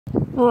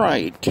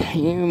Right,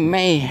 you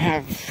may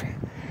have,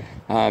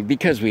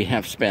 because we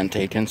have spent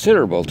a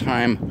considerable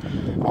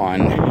time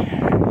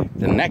on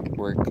the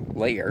network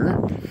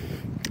layer,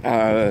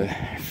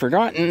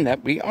 forgotten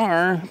that we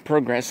are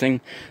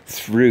progressing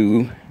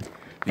through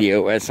the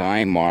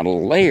OSI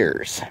model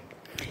layers.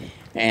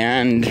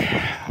 And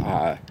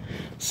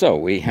so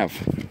we have,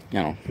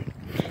 we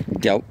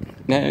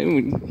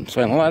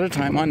spent a lot of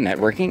time on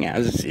networking,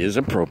 as is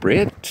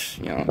appropriate.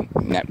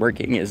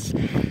 Networking is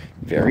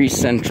very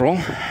central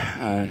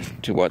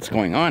to what's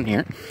going on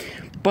here.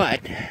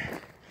 But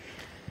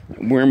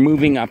we're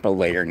moving up a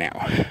layer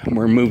now.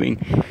 We're moving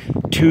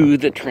to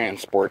the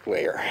transport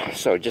layer.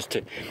 So just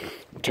to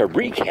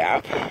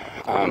recap,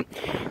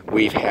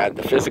 we've had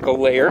the physical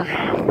layer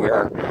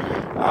where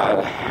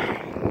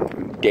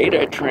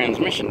data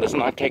transmission does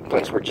not take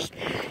place. We're just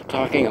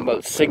talking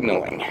about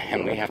signaling,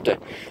 and we have to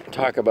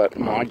talk about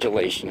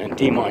modulation and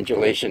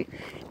demodulation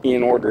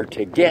in order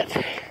to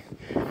get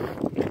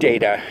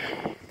data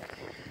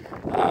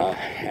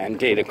and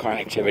data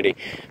connectivity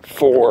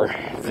for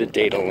the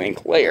data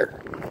link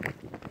layer.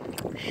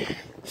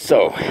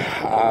 So,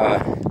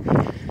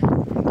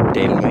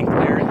 data link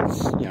layer,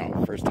 that's,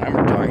 first time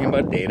we're talking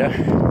about data,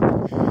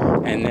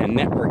 and then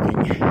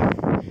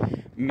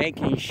networking,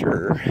 making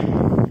sure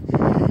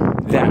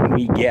that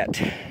we get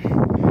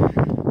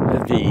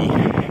the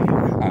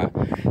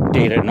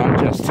data not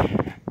just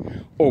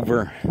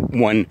over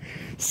one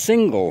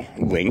single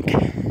link,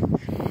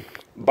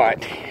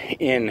 but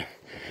in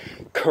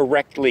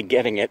correctly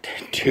getting it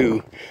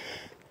to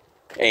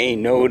a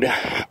node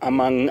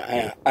among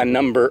a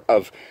number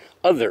of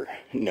other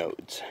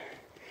nodes.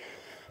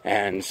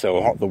 And so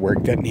all the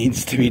work that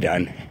needs to be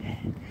done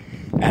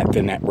at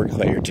the network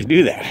layer to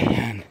do that.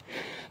 And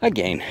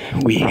again,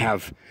 we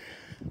have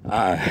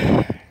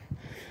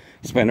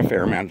spent a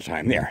fair amount of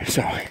time there.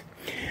 So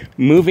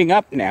moving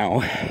up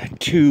now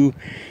to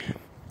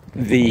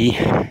the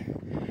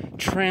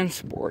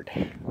transport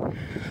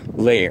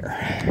layer.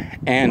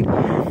 And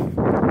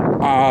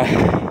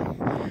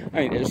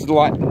there's a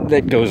lot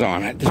that goes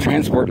on at the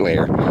transport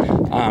layer.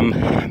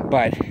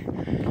 But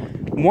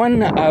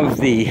one of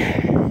the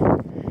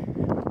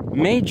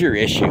major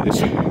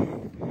issues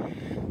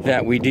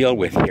that we deal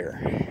with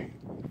here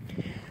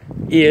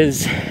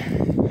is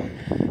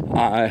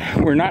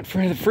we're not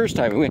for the first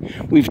time.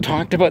 We've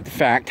talked about the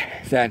fact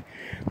that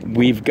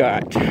we've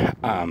got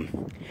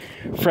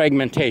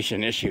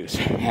fragmentation issues.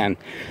 And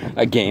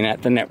again,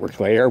 at the network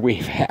layer,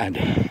 we've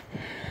had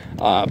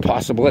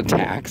possible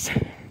attacks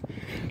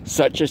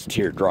such as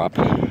teardrop,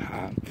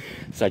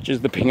 such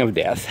as the ping of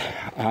death,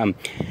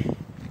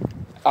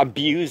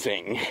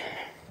 abusing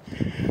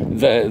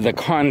the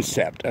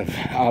concept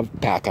of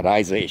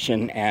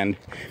packetization and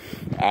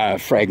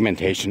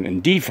fragmentation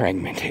and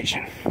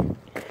defragmentation.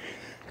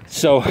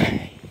 So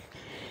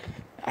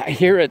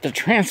here at the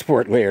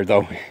transport layer,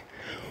 though,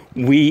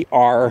 we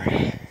are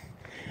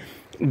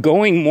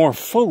going more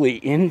fully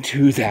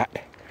into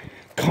that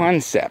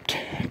concept,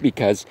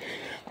 because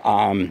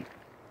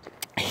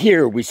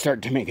here we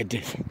start to make a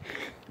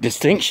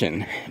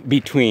distinction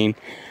between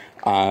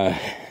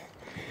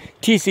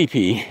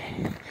TCP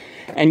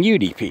and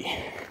UDP.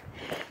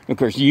 Of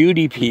course,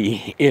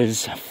 UDP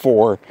is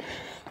for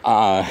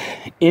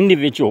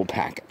individual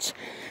packets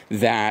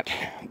that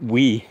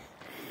we,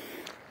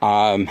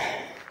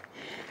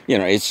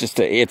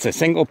 it's a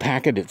single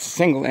packet, it's a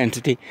single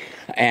entity,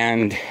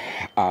 and,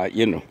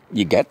 you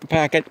get the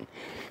packet,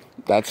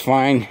 that's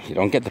fine. You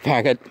don't get the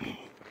packet,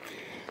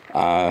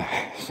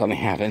 something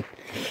happened.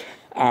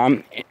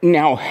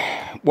 Now,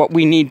 what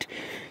we need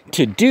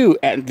to do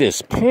at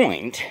this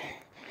point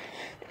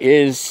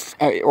is,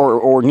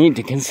 or need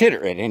to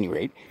consider at any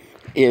rate,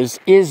 is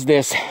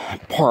this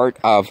part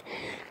of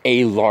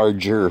a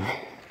larger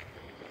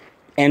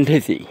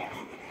entity?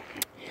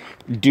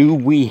 Do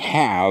we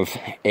have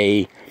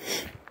a,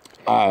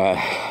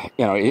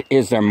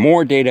 is there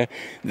more data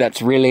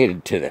that's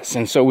related to this?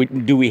 And so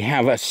do we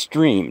have a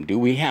stream? Do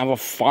we have a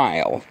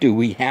file? Do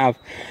we have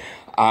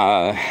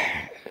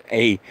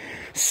a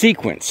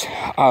sequence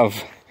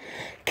of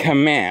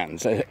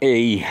commands,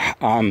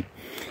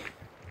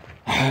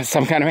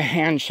 some kind of a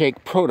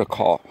handshake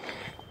protocol?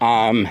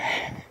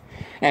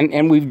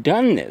 And we've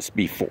done this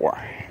before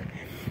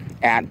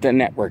at the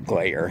network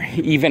layer,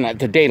 even at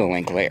the data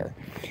link layer.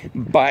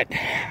 But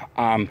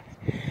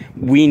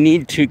we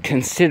need to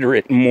consider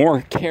it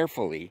more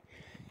carefully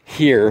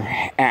here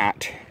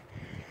at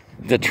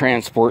the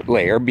transport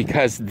layer,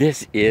 because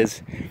this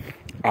is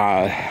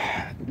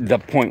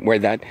the point where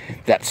that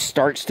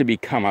starts to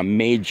become a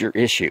major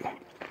issue.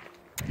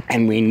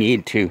 And we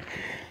need to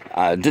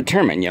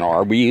determine,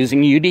 are we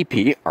using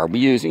UDP? Are we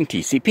using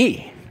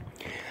TCP?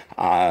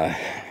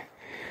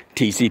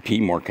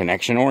 TCP more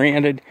connection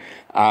oriented,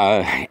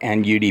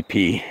 and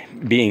UDP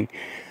being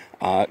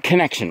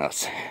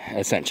connectionless,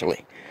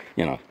 essentially.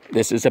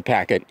 This is a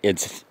packet,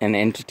 it's an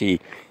entity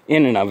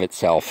in and of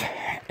itself,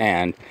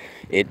 and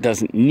it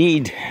doesn't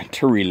need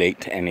to relate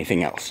to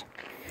anything else.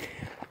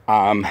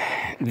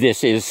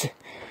 This is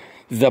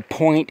the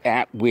point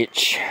at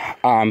which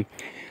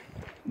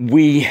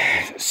we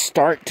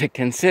start to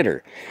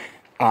consider,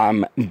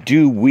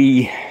 do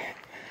we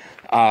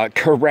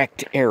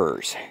correct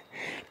errors?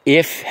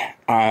 If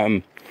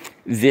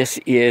this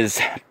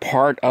is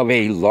part of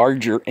a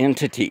larger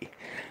entity,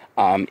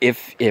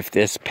 if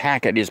this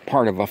packet is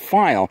part of a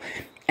file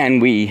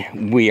and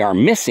we are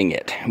missing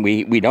it,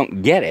 we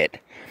don't get it,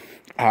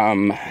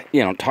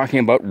 talking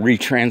about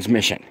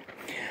retransmission,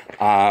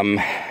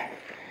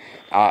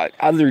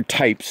 other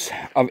types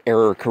of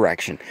error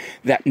correction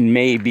that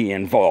may be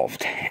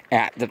involved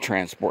at the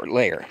transport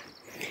layer.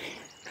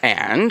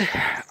 And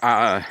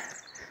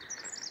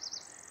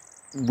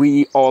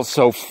we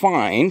also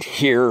find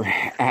here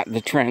at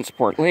the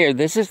transport layer,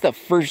 this is the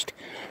first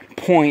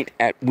point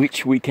at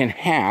which we can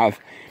have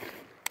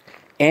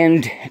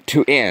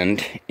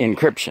end-to-end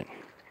encryption.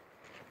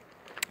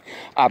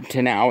 Up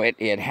to now,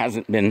 it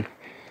hasn't been,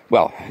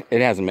 well,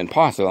 it hasn't been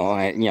possible.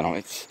 It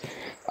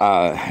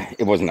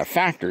wasn't a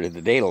factor to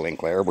the data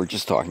link layer. We're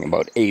just talking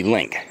about a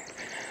link.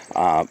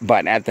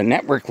 But at the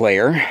network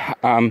layer,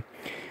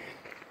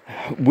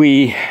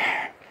 we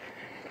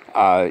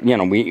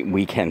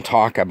can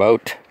talk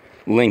about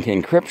link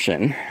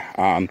encryption,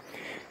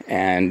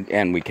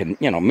 and we can,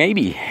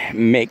 maybe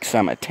make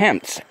some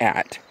attempts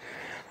at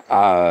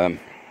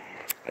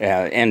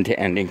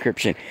end-to-end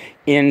encryption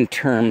in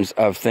terms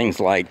of things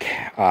like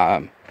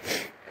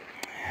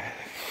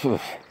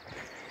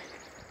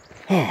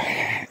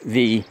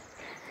the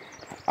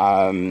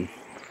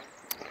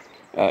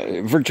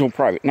virtual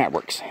private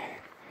networks,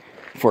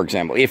 for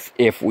example,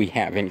 if we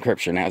have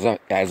encryption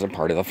as a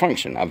part of the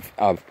function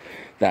of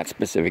that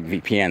specific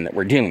VPN that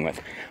we're dealing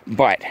with.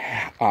 But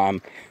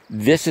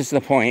this is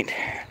the point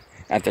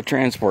at the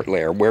transport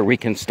layer where we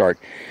can start,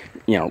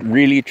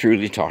 really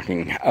truly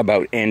talking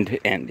about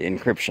end-to-end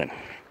encryption.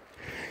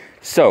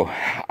 So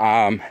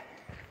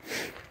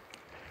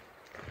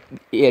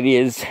it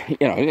is,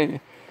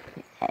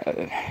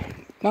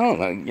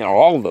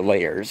 all the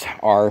layers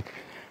are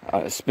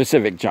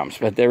specific jumps,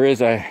 but there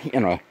is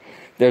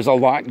there's a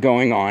lot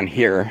going on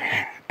here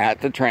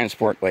at the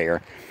transport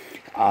layer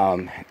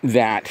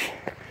that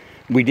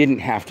we didn't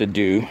have to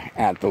do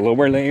at the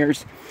lower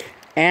layers,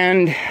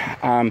 and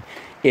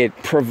it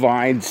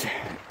provides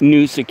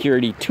new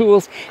security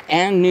tools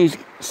and new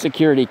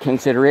security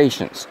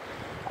considerations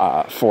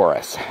for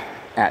us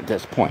at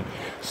this point.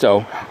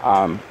 So,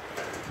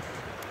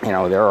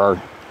 there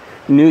are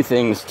new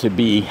things to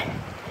be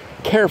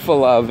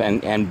careful of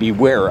and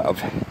beware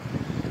of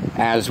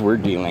as we're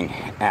dealing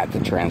at the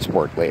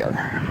transport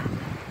layer.